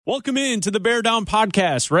Welcome in to the Bear Down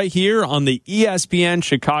Podcast right here on the ESPN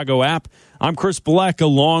Chicago app. I'm Chris Black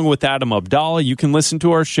along with Adam Abdallah. You can listen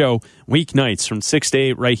to our show weeknights from 6 to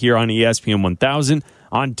 8 right here on ESPN 1000.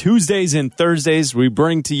 On Tuesdays and Thursdays, we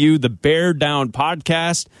bring to you the Bear Down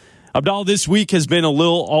Podcast. Abdallah, this week has been a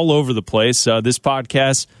little all over the place. This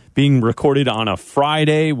podcast being recorded on a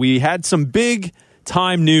Friday. We had some big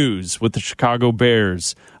time news with the Chicago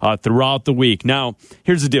Bears throughout the week. Now,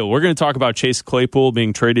 here's the deal. We're going to talk about Chase Claypool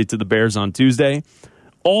being traded to the Bears on Tuesday.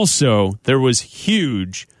 Also, there was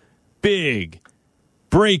huge, big,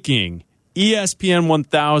 breaking ESPN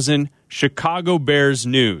 1000 Chicago Bears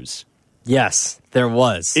news. Yes, there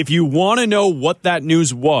was. If you want to know what that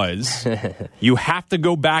news was, you have to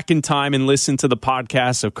go back in time and listen to the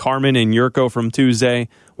podcast of Carmen and Yurko from Tuesday,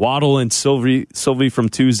 Waddle and Sylvie from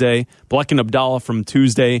Tuesday, Bleck and Abdallah from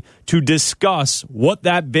Tuesday to discuss what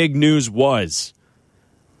that big news was.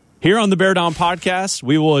 Here on the Bear Down Podcast,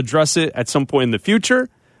 we will address it at some point in the future.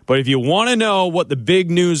 But if you want to know what the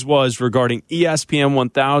big news was regarding ESPN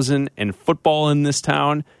 1000 and football in this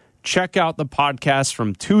town, check out the podcast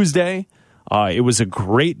from Tuesday. It was a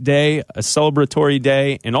great day, a celebratory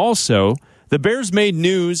day, and also the Bears made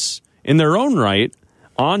news in their own right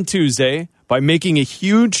on Tuesday by making a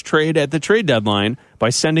huge trade at the trade deadline by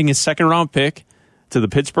sending a second-round pick to the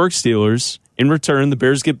Pittsburgh Steelers. In return, the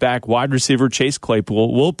Bears get back wide receiver Chase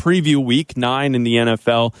Claypool. We'll preview Week 9 in the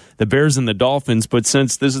NFL, the Bears and the Dolphins. But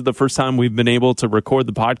since this is the first time we've been able to record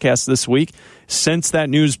the podcast this week, since that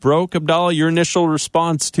news broke, Abdallah, your initial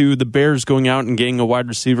response to the Bears going out and getting a wide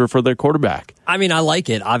receiver for their quarterback? I mean, I like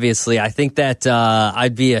it, obviously. I think that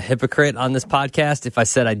I'd be a hypocrite on this podcast if I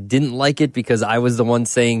said I didn't like it because I was the one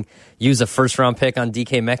saying use a first-round pick on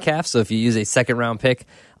DK Metcalf. So if you use a second-round pick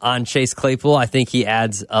on Chase Claypool, I think he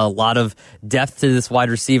adds a lot of depth to this wide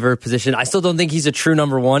receiver position. I still don't think he's a true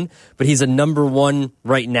number one, but he's a number one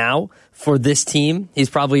right now for this team. He's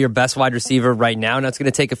probably your best wide receiver right now. Now it's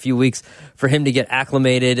going to take a few weeks for him to get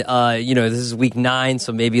acclimated. This is week 9,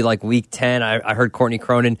 so maybe like week 10. I heard Courtney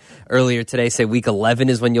Cronin earlier today say week 11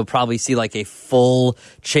 is when you'll probably see like a full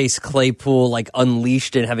Chase Claypool, like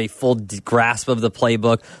unleashed and have a full grasp of the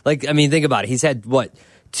playbook. Like, I mean, think about it. He's had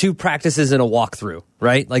 2 practices and a walkthrough,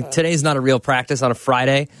 right? Like today's not a real practice on a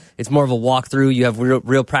Friday. It's more of a walkthrough. You have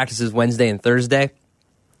real practices Wednesday and Thursday.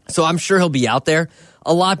 So I'm sure he'll be out there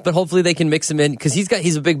a lot, but hopefully they can mix him in because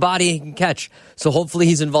he's a big body, he can catch. So hopefully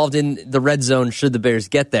he's involved in the red zone should the Bears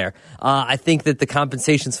get there. I think that the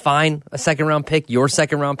compensation's fine. A second-round pick, your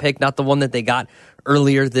second-round pick, not the one that they got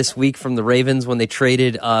earlier this week from the Ravens when they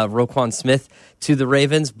traded Roquan Smith to the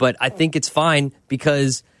Ravens. But I think it's fine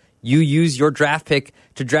because you use your draft pick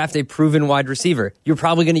to draft a proven wide receiver. You're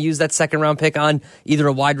probably going to use that second-round pick on either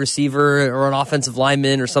a wide receiver or an offensive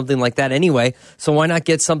lineman or something like that anyway. So why not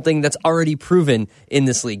get something that's already proven in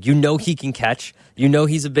this league? You know he can catch. You know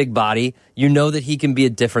he's a big body. You know that he can be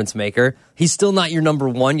a difference maker. He's still not your number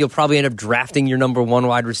one. You'll probably end up drafting your number one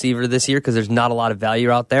wide receiver this year because there's not a lot of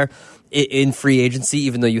value out there in free agency,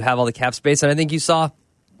 even though you have all the cap space. And I think you saw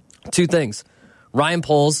 2 things. Ryan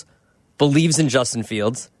Poles believes in Justin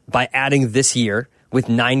Fields by adding this year with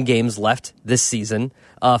 9 games left this season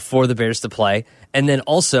for the Bears to play. And then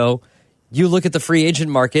also, you look at the free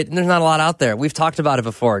agent market, and there's not a lot out there. We've talked about it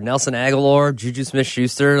before. Nelson Agholor, Juju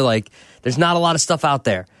Smith-Schuster, there's not a lot of stuff out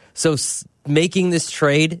there. So making this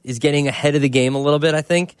trade is getting ahead of the game a little bit, I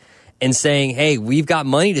think, and saying, hey, we've got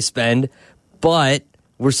money to spend, but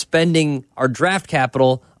we're spending our draft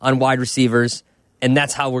capital on wide receivers, and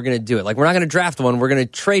that's how we're going to do it. Like, we're not going to draft one. We're going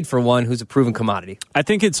to trade for one who's a proven commodity. I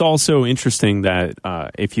think it's also interesting that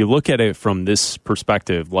if you look at it from this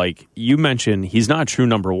perspective, like you mentioned, he's not true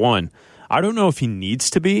number one. I don't know if he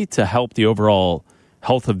needs to be to help the overall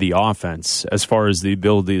health of the offense as far as the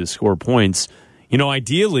ability to score points. You know,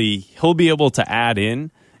 ideally, he'll be able to add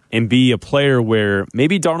in and be a player where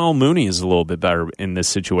maybe Darnell Mooney is a little bit better in this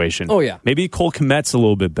situation. Oh, yeah. Maybe Cole Kmet's a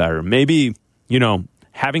little bit better. Maybe,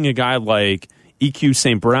 having a guy like EQ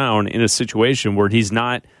St. Brown in a situation where he's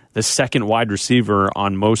not the second wide receiver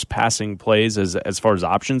on most passing plays as far as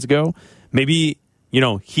options go, maybe,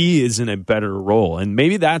 he is in a better role. And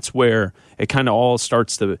maybe that's where it kind of all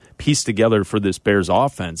starts to piece together for this Bears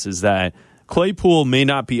offense is that Claypool may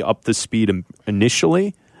not be up to speed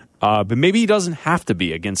initially, but maybe he doesn't have to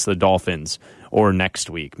be against the Dolphins or next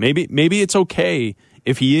week. Maybe it's okay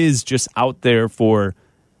if he is just out there for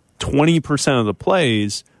 20% of the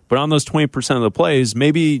plays, but on those 20% of the plays,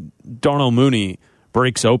 maybe Darnell Mooney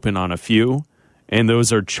breaks open on a few, and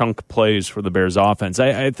those are chunk plays for the Bears offense.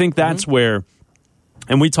 I think that's where,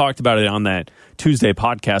 and we talked about it on that Tuesday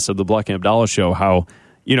podcast of the Bleck and Abdallah show, how,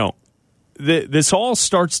 this all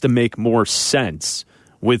starts to make more sense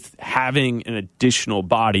with having an additional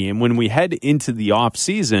body. And when we head into the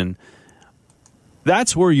offseason,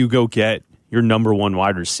 that's where you go get your number one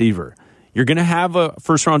wide receiver. You're going to have a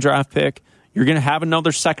first-round draft pick. You're going to have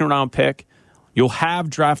another second-round pick. You'll have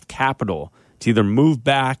draft capital to either move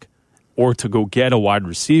back or to go get a wide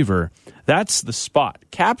receiver. That's the spot.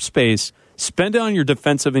 Cap space, spend it on your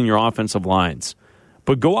defensive and your offensive lines.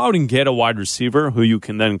 But go out and get a wide receiver who you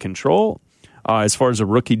can then control as far as a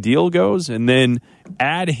rookie deal goes, and then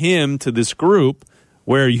add him to this group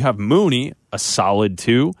where you have Mooney, a solid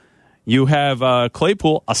 2. You have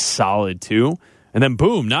Claypool, a solid 2. And then,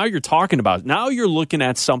 boom, now you're talking about, now you're looking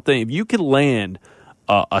at something. If you could land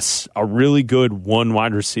a really good one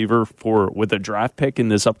wide receiver with a draft pick in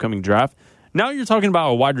this upcoming draft, now you're talking about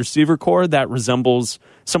a wide receiver core that resembles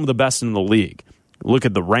some of the best in the league. Look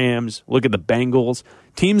at the Rams, look at the Bengals,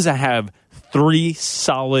 teams that have 3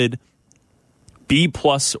 solid B+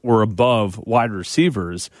 or above wide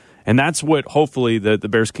receivers. And that's what hopefully the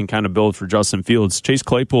Bears can kind of build for Justin Fields. Chase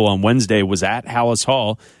Claypool on Wednesday was at Hallis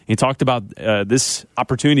Hall. He talked about this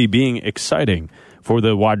opportunity being exciting for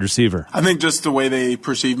the wide receiver. I think just the way they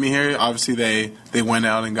perceive me here, obviously they went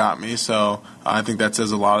out and got me. So I think that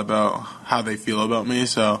says a lot about how they feel about me.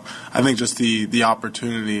 So I think just the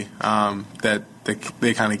opportunity that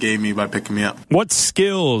they kind of gave me by picking me up. What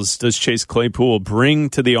skills does Chase Claypool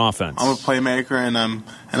bring to the offense? I'm a playmaker, and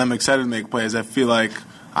I'm excited to make plays. I feel like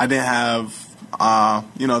I didn't have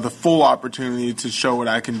the full opportunity to show what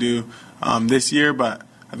I can do this year, but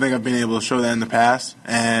I think I've been able to show that in the past,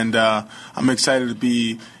 and I'm excited to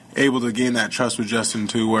be able to gain that trust with Justin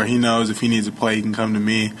too, where he knows if he needs a play, he can come to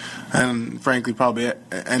me, and frankly, probably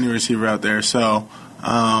any receiver out there. So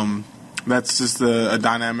that's just a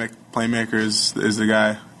dynamic playmaker is the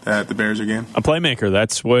guy that the Bears are getting. A playmaker.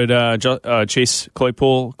 That's what Chase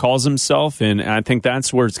Claypool calls himself, and I think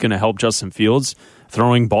that's where it's going to help Justin Fields.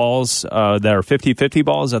 Throwing balls that are 50-50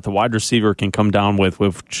 balls that the wide receiver can come down with,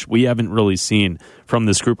 which we haven't really seen from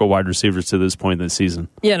this group of wide receivers to this point in the season.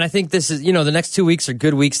 Yeah, and I think this is, the next 2 weeks are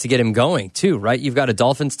good weeks to get him going, too, right? You've got a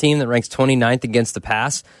Dolphins team that ranks 29th against the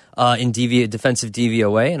pass in defensive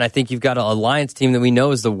DVOA, and I think you've got a Lions team that we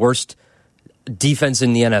know is the worst defense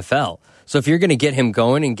in the NFL. So if you're going to get him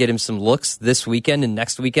going and get him some looks this weekend and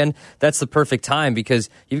next weekend, that's the perfect time because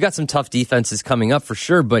you've got some tough defenses coming up for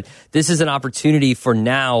sure, but this is an opportunity for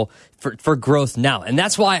now, for growth now. And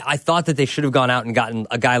that's why I thought that they should have gone out and gotten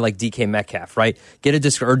a guy like DK Metcalf, right? Or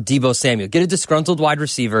Deebo Samuel. Get a disgruntled wide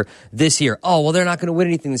receiver this year. Oh, well, they're not going to win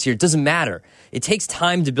anything this year. It doesn't matter. It takes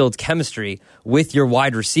time to build chemistry with your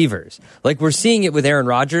wide receivers. Like we're seeing it with Aaron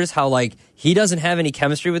Rodgers, how like he doesn't have any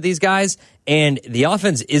chemistry with these guys and the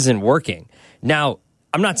offense isn't working. Now,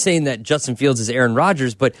 I'm not saying that Justin Fields is Aaron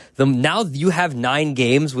Rodgers, but now you have 9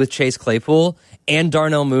 games with Chase Claypool and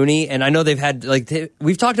Darnell Mooney, and I know they've had,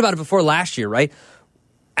 we've talked about it before last year, right?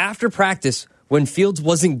 After practice, when Fields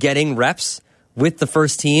wasn't getting reps with the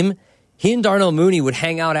first team, he and Darnell Mooney would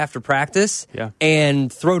hang out after practice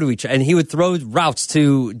and throw to each other, and he would throw routes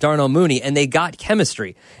to Darnell Mooney, and they got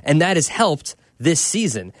chemistry, and that has helped this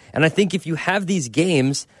season. And I think if you have these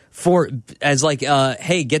games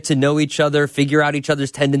hey, get to know each other, figure out each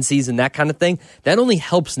other's tendencies and that kind of thing, that only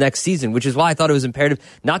helps next season, which is why I thought it was imperative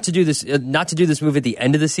not to do this move at the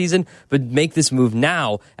end of the season, but make this move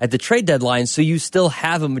now at the trade deadline so you still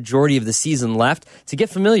have a majority of the season left to get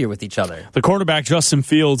familiar with each other. The quarterback, Justin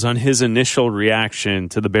Fields, on his initial reaction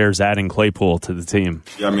to the Bears adding Claypool to the team.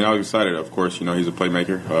 Yeah, I was excited. Of course, he's a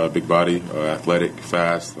playmaker, big body, athletic,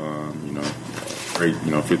 fast, great,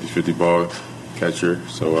 50-50 ball catcher.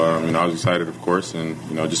 So, I was excited, of course, and,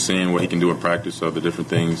 just seeing what he can do in practice, the different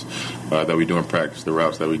things that we do in practice, the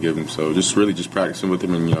routes that we give him. So just practicing with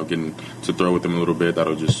him and, getting to throw with him a little bit,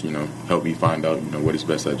 that'll just, help me find out, what he's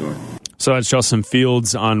best at doing. So that's Justin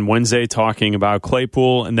Fields on Wednesday talking about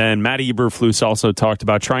Claypool. And then Matt Eberflus also talked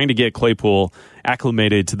about trying to get Claypool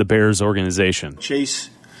acclimated to the Bears organization. Chase,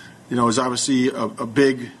 is obviously a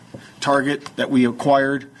big target that we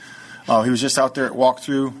acquired. He was just out there at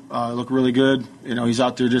walkthrough, looked really good. He's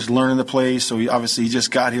out there just learning the plays. So he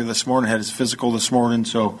just got here this morning, had his physical this morning.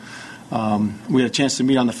 So we had a chance to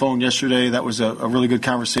meet on the phone yesterday. That was a really good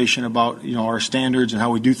conversation about our standards and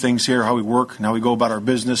how we do things here, how we work, and how we go about our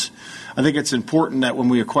business. I think it's important that when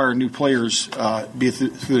we acquire new players, be it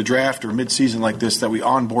through the draft or midseason like this, that we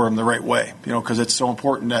onboard them the right way. Because it's so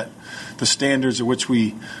important that the standards at which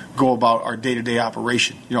we go about our day-to-day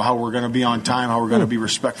operation. How we're going to be on time, how we're going to be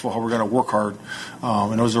respectful, how we're going to work hard.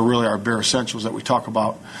 And those are really our bare essentials that we talk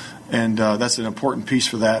about. And that's an important piece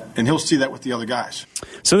for that. And he'll see that with the other guys.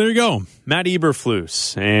 So there you go. Matt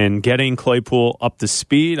Eberflus and getting Claypool up to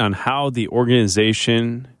speed on how the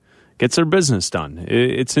organization gets their business done.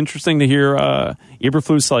 It's interesting to hear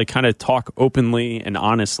Eberflus like kind of talk openly and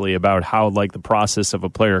honestly about how like the process of a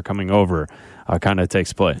player coming over kind of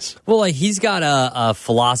takes place. Well, like he's got a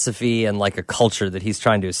philosophy and like a culture that he's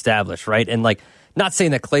trying to establish, right? And like, not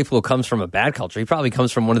saying that Claypool comes from a bad culture. He probably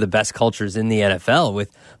comes from one of the best cultures in the NFL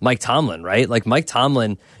with Mike Tomlin, right? Like Mike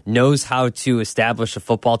Tomlin knows how to establish a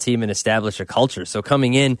football team and establish a culture. So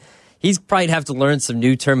coming in, he's probably have to learn some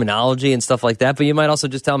new terminology and stuff like that. But you might also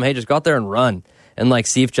just tell him, hey, just go out there and run. And like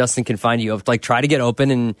see if Justin can find you. Like try to get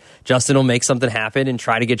open and Justin will make something happen and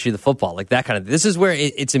try to get you the football. Like that kind of. This is where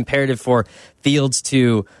it's imperative for Fields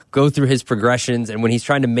to go through his progressions, and when he's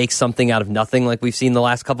trying to make something out of nothing, like we've seen the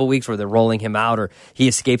last couple of weeks, where they're rolling him out or he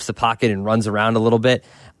escapes the pocket and runs around a little bit.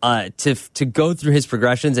 To go through his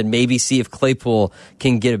progressions and maybe see if Claypool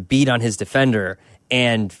can get a beat on his defender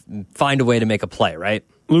and find a way to make a play. Right.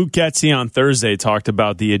 Luke Getsy on Thursday talked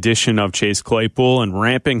about the addition of Chase Claypool and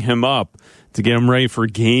ramping him up to get him ready for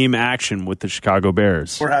game action with the Chicago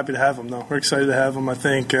Bears. We're happy to have him, though. We're excited to have him. I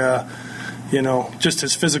think, just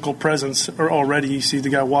his physical presence, or already you see the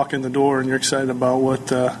guy walk in the door, and you're excited about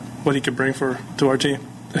what he could bring to our team.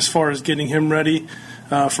 As far as getting him ready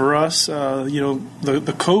for us,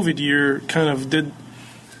 the COVID year kind of did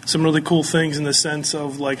some really cool things in the sense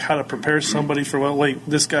of like how to prepare somebody for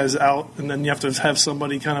this guy's out, and then you have to have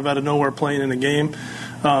somebody kind of out of nowhere playing in a game.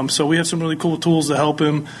 So we have some really cool tools to help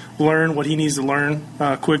him learn what he needs to learn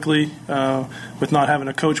quickly with not having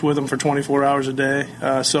a coach with him for 24 hours a day.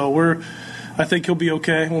 I think he'll be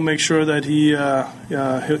okay. We'll make sure that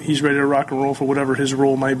he's ready to rock and roll for whatever his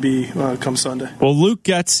role might be come Sunday. Well, Luke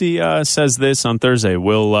Getsy says this on Thursday.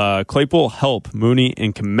 Will Claypool help Mooney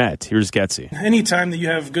and Kmet? Here's Getsy. Anytime that you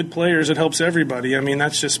have good players, it helps everybody. I mean,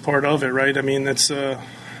 that's just part of it, right? I mean, that's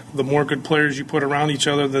the more good players you put around each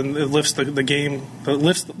other, then it lifts the game, it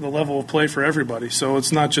lifts the level of play for everybody. So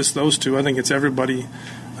it's not just those two. I think it's everybody.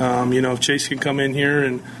 If Chase can come in here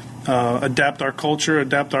and adapt our culture,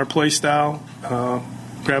 adapt our play style,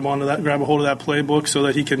 grab a hold of that playbook so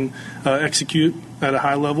that he can execute at a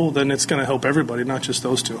high level, then it's going to help everybody, not just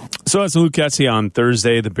those two. So that's Luke Getsy on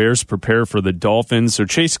Thursday. The Bears prepare for the Dolphins. So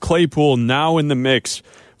Chase Claypool now in the mix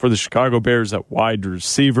for the Chicago Bears at wide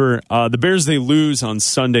receiver. The Bears, they lose on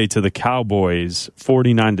Sunday to the Cowboys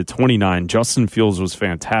 49-29. Justin Fields was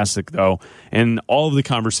fantastic, though. And all of the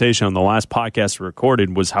conversation on the last podcast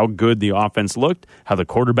recorded was how good the offense looked, how the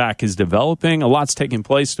quarterback is developing. A lot's taking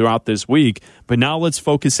place throughout this week. But now let's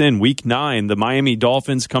focus in. Week 9, the Miami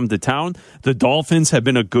Dolphins come to town. The Dolphins have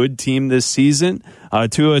been a good team this season.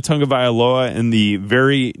 Tua Tagovailoa and the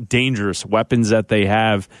very dangerous weapons that they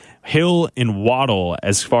have, Hill and Waddle,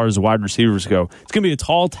 as far as wide receivers go. It's going to be a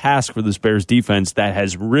tall task for this Bears defense that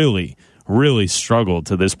has really struggled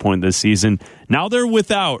to this point this season. Now they're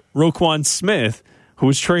without Roquan Smith, who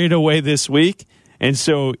was traded away this week. And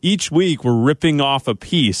so each week we're ripping off a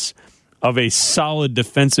piece of a solid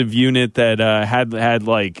defensive unit that had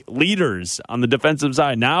like leaders on the defensive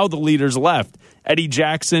side. Now the leaders left. Eddie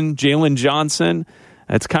Jackson, Jalen Johnson.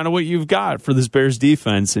 That's kind of what you've got for this Bears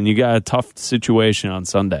defense, and you got a tough situation on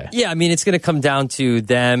Sunday. Yeah, I mean, it's going to come down to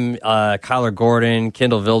them, Kyler Gordon,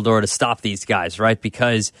 Kindle Vildor, to stop these guys, right?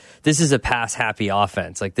 Because this is a pass-happy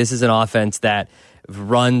offense. Like, this is an offense that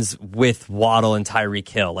runs with Waddle and Tyreek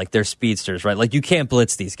Hill. Like, they're speedsters, right? Like, you can't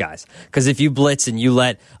blitz these guys. Because if you blitz and you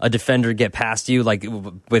let a defender get past you, like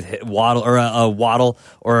with Waddle or a Waddle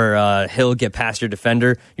or Hill get past your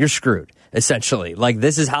defender, you're screwed. Essentially, like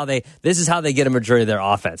this is how they get a majority of their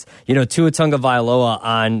offense. Tua Tagovailoa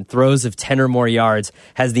on throws of 10 or more yards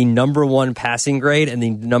has the number 1 passing grade and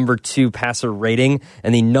the number 2 passer rating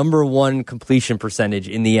and the number 1 completion percentage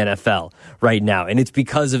in the NFL right now, and it's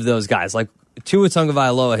because of those guys. Like Tua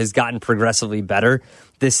Tagovailoa has gotten progressively better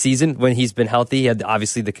this season when he's been healthy. He had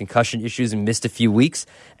obviously the concussion issues and missed a few weeks,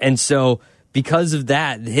 and so because of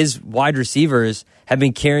that, his wide receivers have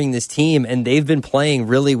been carrying this team, and they've been playing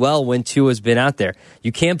really well when Tua's been out there.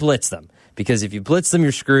 You can't blitz them, because if you blitz them,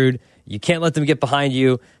 you're screwed. You can't let them get behind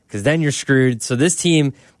you, because then you're screwed. So this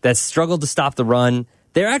team that's struggled to stop the run,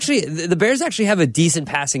 the Bears actually have a decent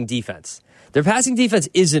passing defense. Their passing defense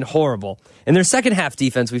isn't horrible, and their second half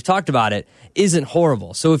defense, we've talked about it, isn't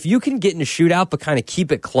horrible. So if you can get in a shootout but kind of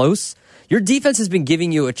keep it close, your defense has been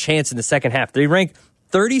giving you a chance in the second half. They rank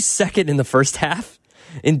 32nd in the first half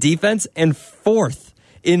in defense and 4th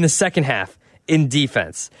in the second half in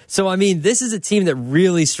defense. So, I mean, this is a team that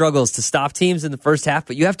really struggles to stop teams in the first half,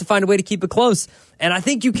 but you have to find a way to keep it close. And I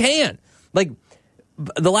think you can. Like,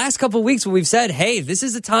 the last couple of weeks when we've said, hey, this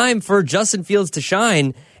is a time for Justin Fields to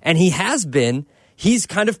shine, and he has been, he's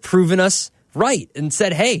kind of proven us right and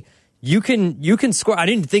said, hey, you can score. I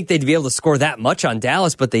didn't think they'd be able to score that much on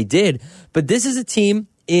Dallas, but they did. But this is a team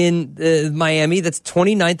in Miami that's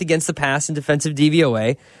 29th against the pass in defensive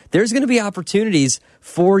DVOA. There's going to be opportunities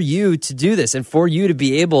for you to do this and for you to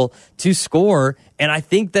be able to score. And I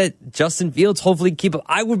think that Justin Fields hopefully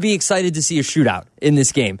I would be excited to see a shootout in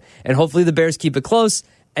this game. And hopefully the Bears keep it close,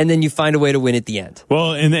 and then you find a way to win at the end.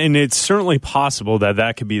 Well, and it's certainly possible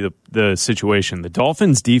that could be the situation. The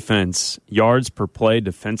Dolphins' defense, yards per play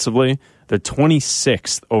defensively, they're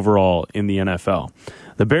 26th overall in the NFL.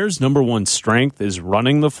 The Bears' number one strength is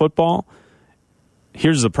running the football.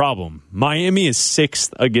 Here's the problem. Miami is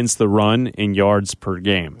 6th against the run in yards per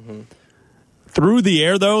game. Mm-hmm. Through the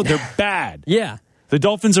air, though, they're bad. Yeah. The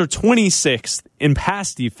Dolphins are 26th in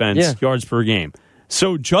pass defense yards per game.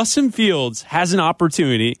 So Justin Fields has an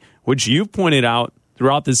opportunity, which you've pointed out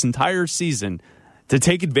throughout this entire season, to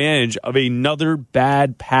take advantage of another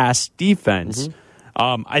bad pass defense.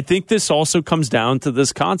 Mm-hmm. I think this also comes down to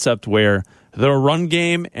this concept where the run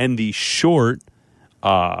game and the short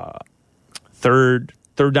third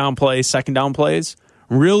down play, second down plays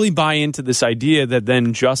really buy into this idea that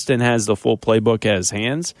then Justin has the full playbook at his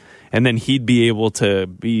hands, and then he'd be able to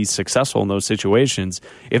be successful in those situations.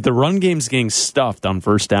 If the run game's getting stuffed on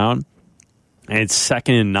first down, and it's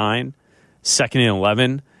 2nd and 9, 2nd and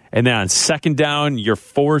 11, and then on second down, you're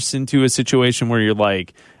forced into a situation where you're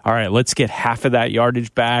like, all right, let's get half of that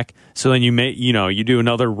yardage back. So then you do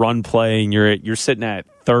another run play, and you're sitting at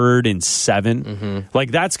 3rd and 7. Mm-hmm.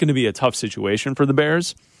 Like, that's going to be a tough situation for the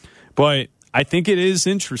Bears. But I think it is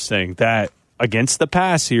interesting that against the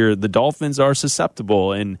pass here, the Dolphins are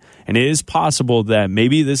susceptible, and it is possible that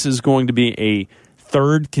maybe this is going to be a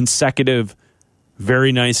 3rd consecutive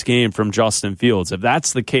very nice game from Justin Fields. If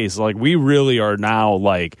that's the case, like, we really are now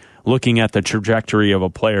like looking at the trajectory of a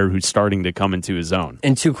player who's starting to come into his own.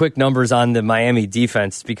 And 2 quick numbers on the Miami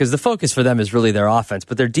defense, because the focus for them is really their offense.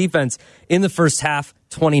 But their defense in the first half,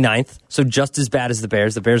 29th, so just as bad as the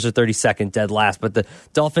Bears. The Bears are 32nd, dead last. But the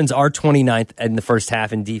Dolphins are 29th in the first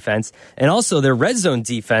half in defense. And also their red zone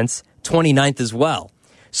defense, 29th as well.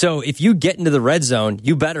 So if you get into the red zone,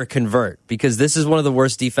 you better convert, because this is one of the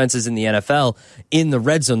worst defenses in the NFL in the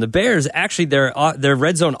red zone. The Bears, actually, their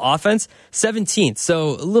red zone offense, 17th.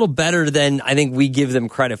 So a little better than I think we give them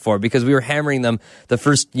credit for, because we were hammering them the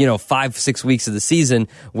first, 5-6 weeks of the season,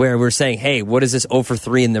 where we're saying, hey, what is this 0 for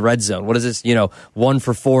 3 in the red zone? What is this, 1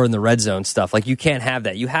 for 4 in the red zone stuff? Like, you can't have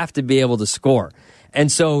that. You have to be able to score. And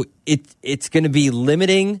so it's going to be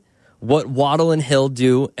limiting what Waddle and Hill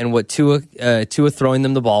do and what Tua throwing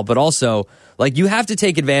them the ball, but also, like, you have to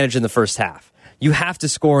take advantage in the first half. You have to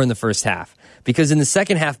score in the first half, because in the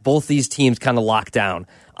second half, both these teams kind of lock down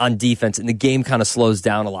on defense, and the game kind of slows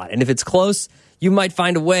down a lot. And if it's close, you might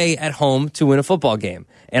find a way at home to win a football game.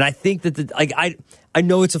 And I think that I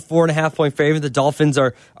know it's a 4.5 point favorite. The Dolphins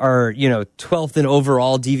are 12th in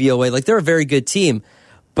overall DVOA. Like, they're a very good team.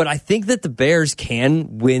 But I think that the Bears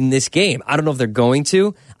can win this game. I don't know if they're going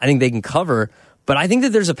to. I think they can cover. But I think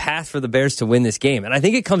that there's a path for the Bears to win this game. And I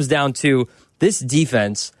think it comes down to this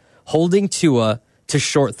defense holding Tua to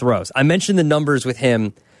short throws. I mentioned the numbers with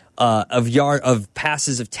him of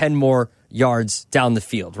passes of 10 more yards down the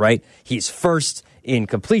field, right? He's first in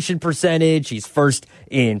completion percentage. He's first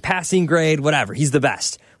in passing grade, whatever. He's the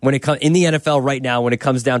best when it comes in the NFL right now when it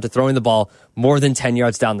comes down to throwing the ball more than 10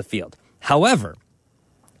 yards down the field. However,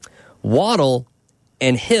 Waddle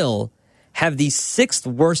and Hill have the 6th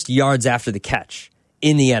worst yards after the catch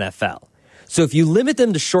in the NFL. So if you limit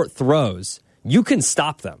them to short throws, you can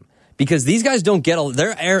stop them, because these guys don't get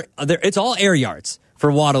it's all air yards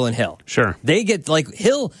for Waddle and Hill. Sure. They get, like,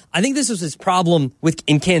 Hill, I think this was his problem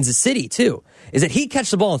in Kansas City too, is that he'd catch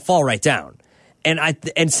the ball and fall right down.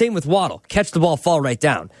 And same with Waddle, catch the ball, fall right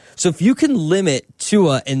down. So if you can limit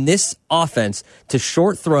Tua in this offense to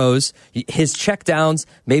short throws, his check downs,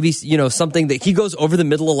 maybe something that he goes over the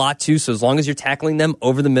middle a lot too. So as long as you're tackling them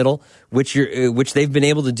over the middle, which they've been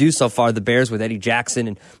able to do so far, the Bears with Eddie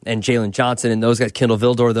Jackson and Jalen Johnson and those guys, Kindle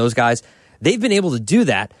Vildor, those guys, they've been able to do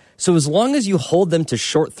that. So as long as you hold them to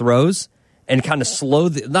short throws and kind of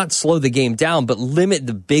not slow the game down, but limit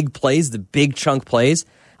the big plays, the big chunk plays,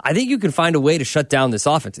 I think you can find a way to shut down this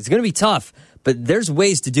offense. It's going to be tough, but there's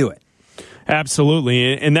ways to do it.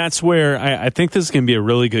 Absolutely, and that's where I think this is going to be a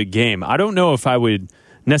really good game. I don't know if I would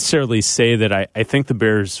necessarily say that I think the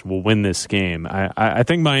Bears will win this game. I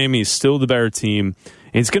think Miami is still the better team,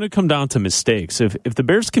 and it's going to come down to mistakes. If the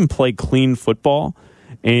Bears can play clean football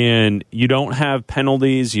and you don't have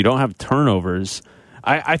penalties, you don't have turnovers,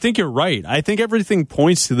 I think you're right. I think everything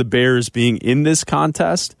points to the Bears being in this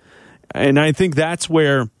contest. And I think that's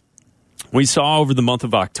where we saw over the month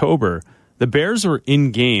of October the Bears were in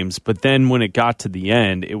games, but then when it got to the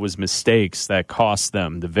end, it was mistakes that cost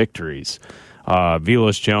them the victories.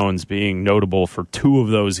 Velus Jones being notable for 2 of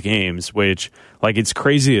those games, which, like, it's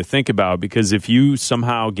crazy to think about, because if you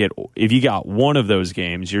got one of those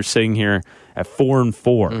games, you're sitting here at 4-4.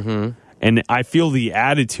 Mm-hmm. And I feel the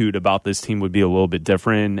attitude about this team would be a little bit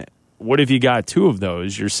different. What if you got 2 of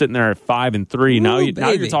those? You're sitting there at 5-3. Now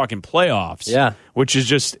you're talking playoffs. Yeah. Which is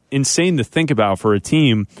just insane to think about for a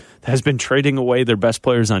team that has been trading away their best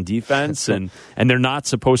players on defense, and they're not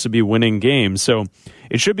supposed to be winning games. So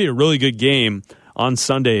it should be a really good game on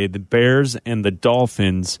Sunday. The Bears and the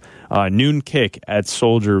Dolphins, noon kick at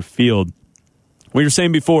Soldier Field. We were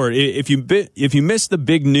saying before, if you missed the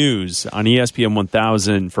big news on ESPN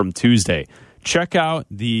 1000 from Tuesday, check out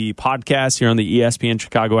the podcast here on the ESPN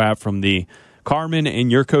Chicago app from the Carmen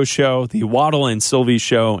and Yurko show, the Waddle and Sylvie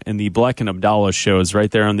show, and the Bleck and Abdallah shows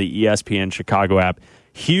right there on the ESPN Chicago app.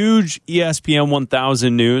 Huge ESPN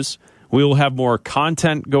 1000 news. We will have more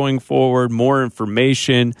content going forward, more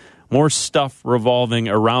information, more stuff revolving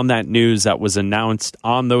around that news that was announced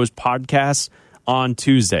on those podcasts on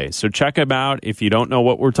Tuesday. So check them out if you don't know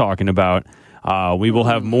what we're talking about. We will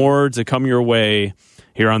have more to come your way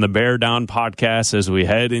here on the Bear Down podcast as we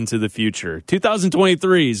head into the future.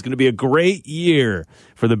 2023 is going to be a great year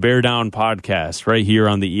for the Bear Down podcast right here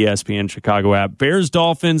on the ESPN Chicago app. Bears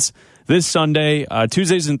Dolphins this Sunday.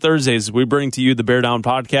 Tuesdays and Thursdays, we bring to you the Bear Down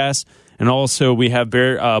podcast. And also we have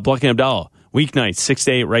Bleck and Abdallah weeknights 6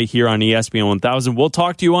 to 8 right here on ESPN 1000. We'll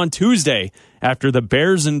talk to you on Tuesday after the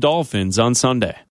Bears and Dolphins on Sunday.